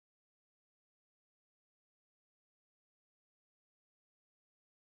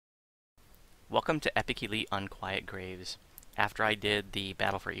Welcome to EE Unquiet Graves. After I did the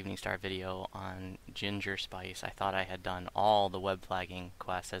Battle for Evening Star video on Ginger Spice, I thought I had done all the web flagging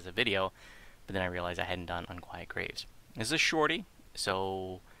quests as a video, but then I realized I hadn't done Unquiet Graves. This is a shorty,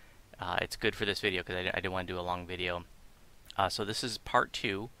 so it's good for this video because I didn't want to do a long video. So this is part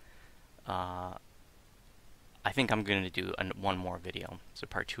 2. I think I'm going to do one more video, so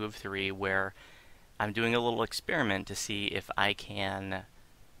part 2 of 3, where I'm doing a little experiment to see if I can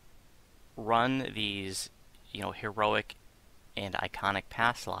run these, heroic and iconic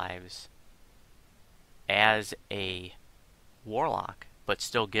past lives as a warlock, but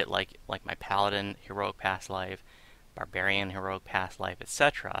still get like my paladin heroic past life, barbarian heroic past life,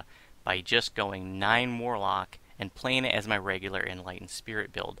 etc. by just going 9 warlock and playing it as my regular Enlightened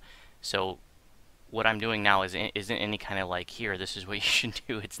Spirit build. So what I'm doing now isn't any kind of like, here, this is what you should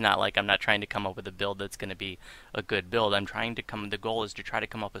do. It's not like I'm not trying to come up with a build that's going to be a good build. The goal is to try to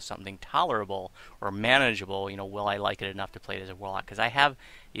come up with something tolerable or manageable. Will I like it enough to play it as a warlock? Because I have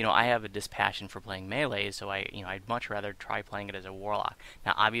a dispassion for playing melee, so I'd much rather try playing it as a warlock.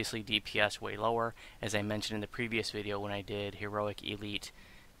 Now, obviously, DPS way lower, as I mentioned in the previous video when I did heroic elite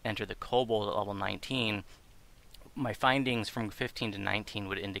enter the kobold at level 19. My findings from 15 to 19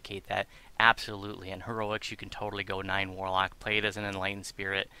 would indicate that absolutely in heroics you can totally go 9 warlock, play it as an Enlightened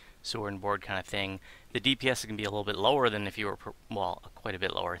Spirit, sword and board kind of thing. The DPS can be a little bit lower than if you were, quite a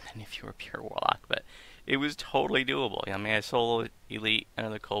bit lower than if you were pure warlock, but it was totally doable. I solo elite enter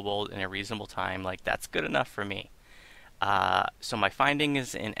the kobold in a reasonable time. Like, that's good enough for me. So my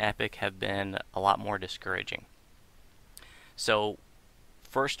findings in epic have been a lot more discouraging. So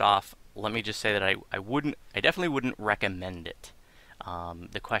first off, let me just say that I definitely wouldn't recommend it.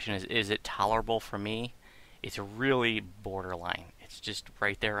 The question is it tolerable for me? It's really borderline. It's just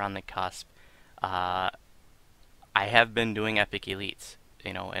right there on the cusp. I have been doing epic elites,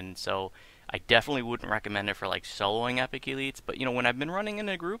 and so I definitely wouldn't recommend it for like soloing epic elites. But when I've been running in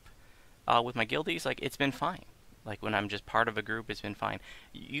a group with my guildies, like, it's been fine. Like, when I'm just part of a group, it's been fine.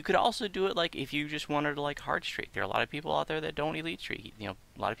 You could also do it like if you just wanted to like hard streak. There are a lot of people out there that don't elite streak. A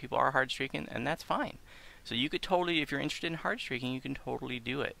lot of people are hard streaking, and that's fine. So you could totally, if you're interested in hard streaking, you can totally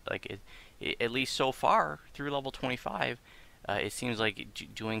do it. Like, at least so far through level 25, it seems like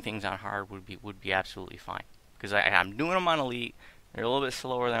doing things on hard would be absolutely fine. Because I'm doing them on elite. They're a little bit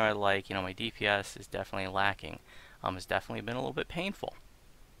slower than I'd like. My DPS is definitely lacking. It's definitely been a little bit painful.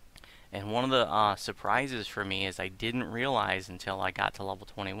 And one of the surprises for me is I didn't realize until I got to level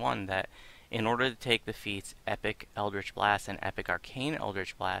 21 that in order to take the feats Epic Eldritch Blast and Epic Arcane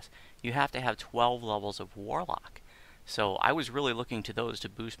Eldritch Blast, you have to have 12 levels of Warlock. So I was really looking to those to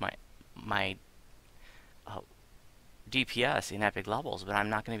boost my DPS in epic levels, but I'm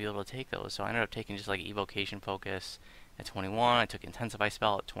not going to be able to take those. So I ended up taking just like Evocation Focus at 21. I took Intensify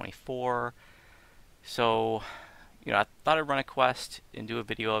Spell at 24. So I thought I'd run a quest and do a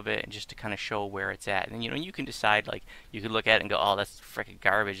video of it, and just to kind of show where it's at. And you can decide, like, you could look at it and go, oh, that's freaking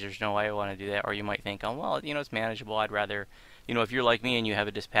garbage, there's no way I want to do that. Or you might think, oh, well, it's manageable. I'd rather, if you're like me and you have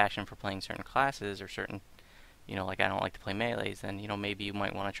a dispassion for playing certain classes or certain, like I don't like to play melees, then maybe you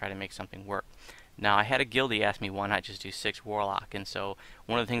might want to try to make something work. Now, I had a guildie ask me why not just do 6 warlock, and so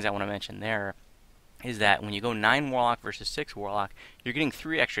one of the things I want to mention there is that when you go 9 warlock versus 6 warlock, you're getting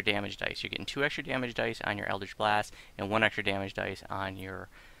 3 extra damage dice. You're getting 2 extra damage dice on your Eldritch Blast and 1 extra damage dice on your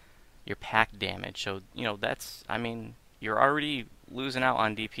pack damage. So that's, you're already losing out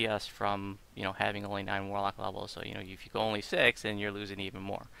on DPS from having only 9 warlock levels. So if you go only 6, then you're losing even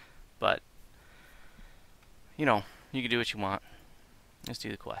more. But you can do what you want. Let's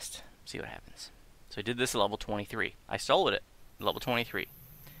do the quest. See what happens. So I did this at level 23. I soloed it at level 23.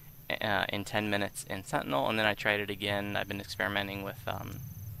 In 10 minutes in Sentinel, and then I tried it again. I've been experimenting with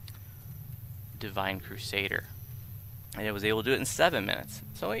Divine Crusader, and I was able to do it in 7 minutes.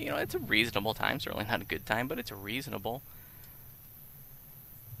 So it's a reasonable time. Certainly not a good time, but it's reasonable.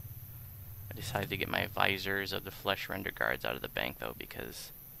 I decided to get my visors of the Flesh Render Guards out of the bank though,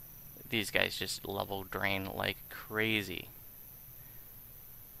 because these guys just level drain like crazy.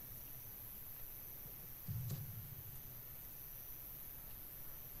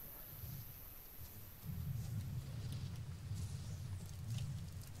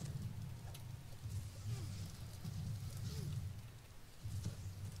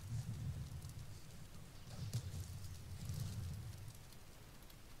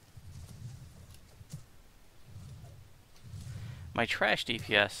 My trash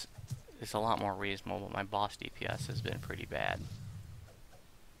DPS is a lot more reasonable, but my boss DPS has been pretty bad.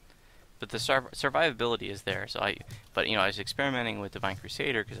 But the survivability is there. So I was experimenting with Divine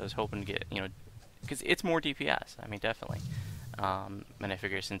Crusader because I was hoping to get, because it's more DPS. Definitely. And I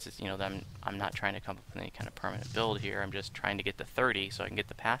figure since it's, that I'm not trying to come up with any kind of permanent build here, I'm just trying to get to 30 so I can get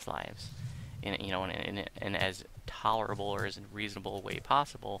the past lives in as tolerable or as reasonable a way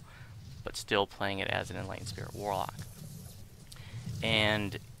possible, but still playing it as an Enlightened Spirit Warlock.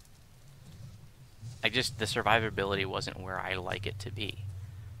 And the survivability wasn't where I like it to be.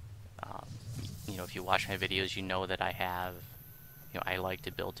 If you watch my videos, you know that I like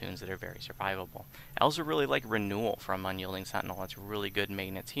to build tunes that are very survivable. I also really like Renewal from Unyielding Sentinel. It's really good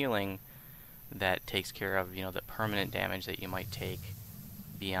maintenance healing that takes care of, the permanent damage that you might take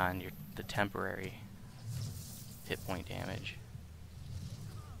beyond the temporary hit point damage.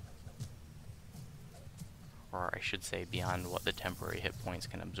 Or I should say beyond what the temporary hit points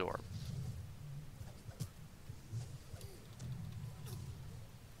can absorb.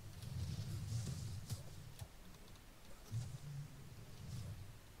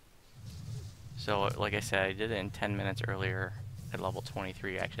 So, like I said, I did it in 10 minutes earlier at level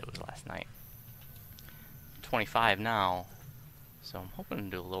 23. Actually, it was last night. 25 now, so I'm hoping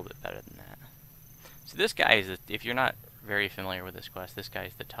to do a little bit better than that. So this guy is, if you're not very familiar with this quest, this guy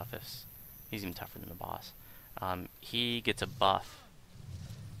is the toughest. He's even tougher than the boss. He gets a buff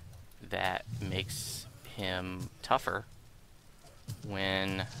that makes him tougher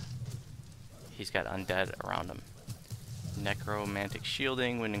when he's got undead around him. Necromantic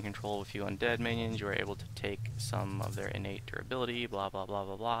shielding. When in control of a few undead minions, you are able to take some of their innate durability, blah blah blah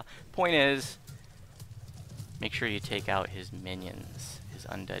blah blah. Point is, make sure you take out his minions, his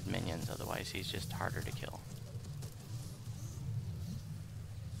undead minions, otherwise he's just harder to kill.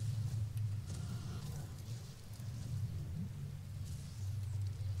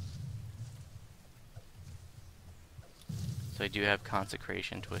 So I do have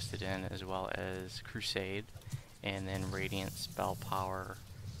Consecration twisted in, as well as Crusade, and then Radiant Spell Power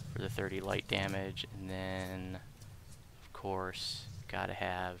for the 30 light damage, and then, of course, gotta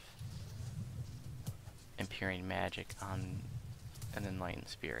have Empyrean Magic on an Enlightened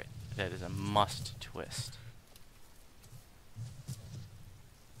Spirit. That is a must twist.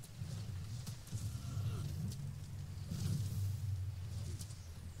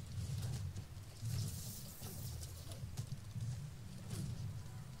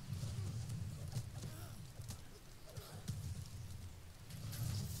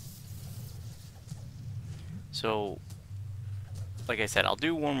 So, like I said, I'll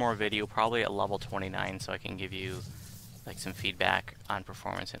do one more video probably at level 29 so I can give you like some feedback on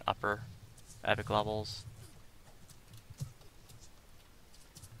performance in upper epic levels.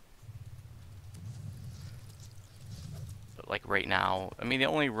 But like right now, I mean, the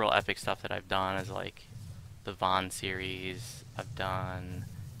only real epic stuff that I've done is like the Vaughn series. I've done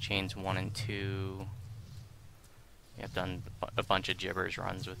Chains 1 and 2. I've done a bunch of Gibbers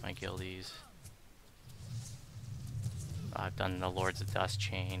runs with my guildies. I've done the Lords of Dust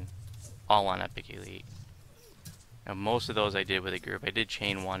chain, all on Epic Elite. Now, most of those I did with a group. I did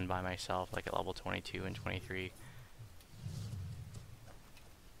chain 1 by myself, like at level 22 and 23.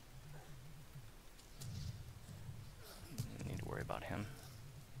 I need to worry about him.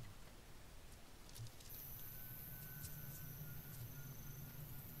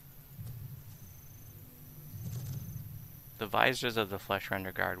 The Visors of the Flesh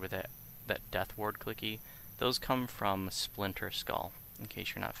Render Guard with that Death Ward clicky, those come from Splinter Skull, in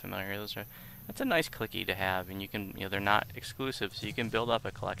case you're not familiar. That's a nice clicky to have, and you can, they're not exclusive, so you can build up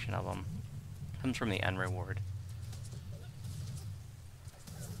a collection of them. Comes from the end reward.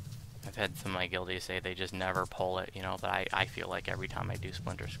 I've had some of my guildies say they just never pull it, but I feel like every time I do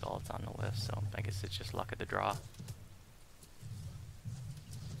Splinter Skull, it's on the list, so I guess it's just luck of the draw.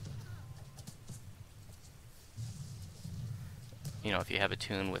 If you have a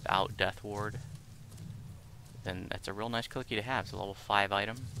tune without Death Ward, then that's a real nice clicky to have. It's a level 5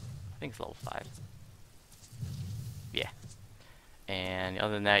 item. I think it's level 5. Yeah. And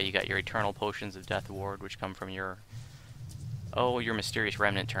other than that, you got your Eternal Potions of Death Ward, which come from your Mysterious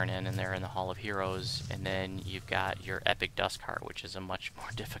Remnant turn-in, and they're in the Hall of Heroes. And then you've got your Epic Dust Cart, which is a much more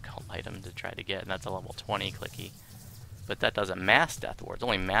difficult item to try to get, and that's a level 20 clicky. But that doesn't mass Death Ward. It's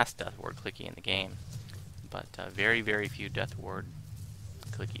only mass Death Ward clicky in the game. But very, very few Death Ward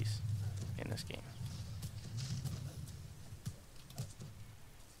clickies in this game.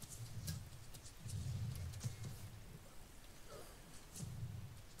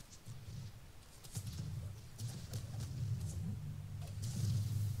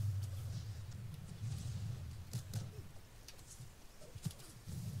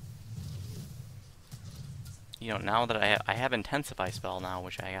 Now that I have Intensify spell now,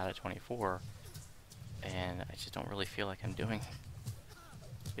 which I got at 24, and I just don't really feel like I'm doing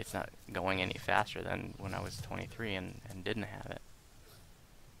it's not going any faster than when I was 23 and didn't have it.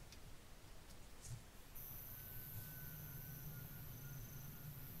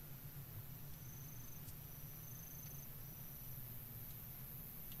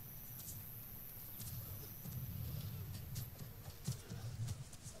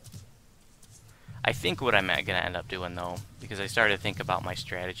 I think what I'm going to end up doing, though, because I started to think about my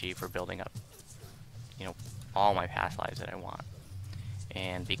strategy for building up, you know, all my past lives that I want,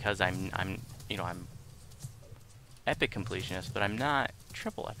 and because I'm epic completionist, but I'm not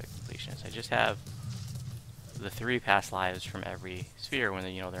triple epic completionist. I just have the 3 past lives from every sphere, when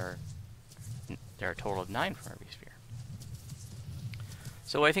there are a total of 9 from every sphere.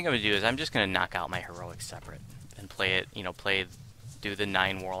 So what I think I'm going to do is I'm just going to knock out my heroics separate and play it, do the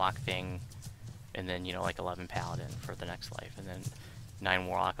 9 warlock thing, and then, like 11 paladin for the next life, and then 9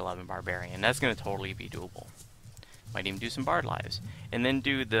 warlock, 11 barbarian. That's going to totally be doable. Might even do some bard lives. And then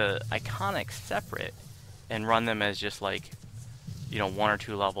do the iconics separate and run them as just like, 1 or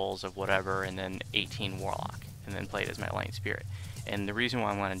 2 levels of whatever, and then 18 warlock, and then play it as my Enlightened Spirit. And the reason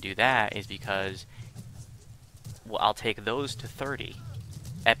why I want to do that is because, well, I'll take those to 30,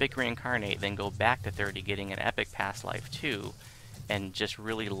 epic reincarnate, then go back to 30, getting an epic past life too, and just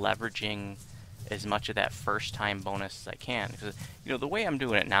really leveraging as much of that first time bonus as I can. Because the way I'm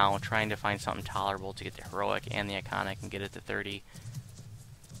doing it now, trying to find something tolerable to get the heroic and the iconic and get it to 30,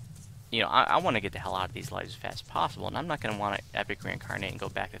 I want to get the hell out of these lives as fast as possible, and I'm not going to want to epic reincarnate and go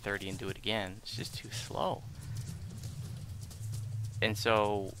back to 30 and do it again. It's just too slow. And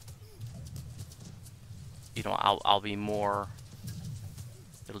so, I'll be more,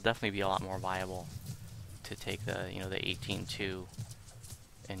 it'll definitely be a lot more viable to take the, the 18-2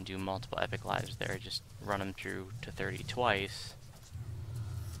 and do multiple epic lives there. Just run them through to 30 twice,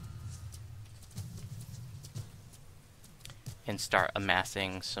 and start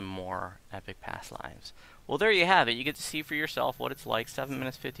amassing some more epic past lives. Well, there you have it. You get to see for yourself what it's like. 7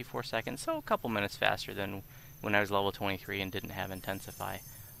 minutes 54 seconds, so a couple minutes faster than when I was level 23 and didn't have Intensify.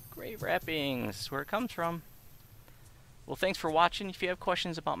 Grave wrappings is where it comes from. Well, thanks for watching. If you have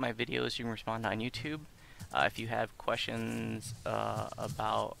questions about my videos, you can respond on YouTube. If you have questions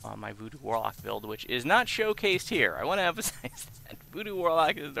about my Voodu Warlock build, which is not showcased here, I want to emphasize that. Voodu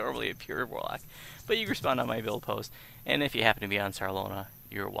Warlock is normally a pure Warlock, but you can respond on my build post. And if you happen to be on Sarlona,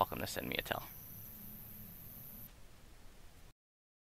 you're welcome to send me a tell.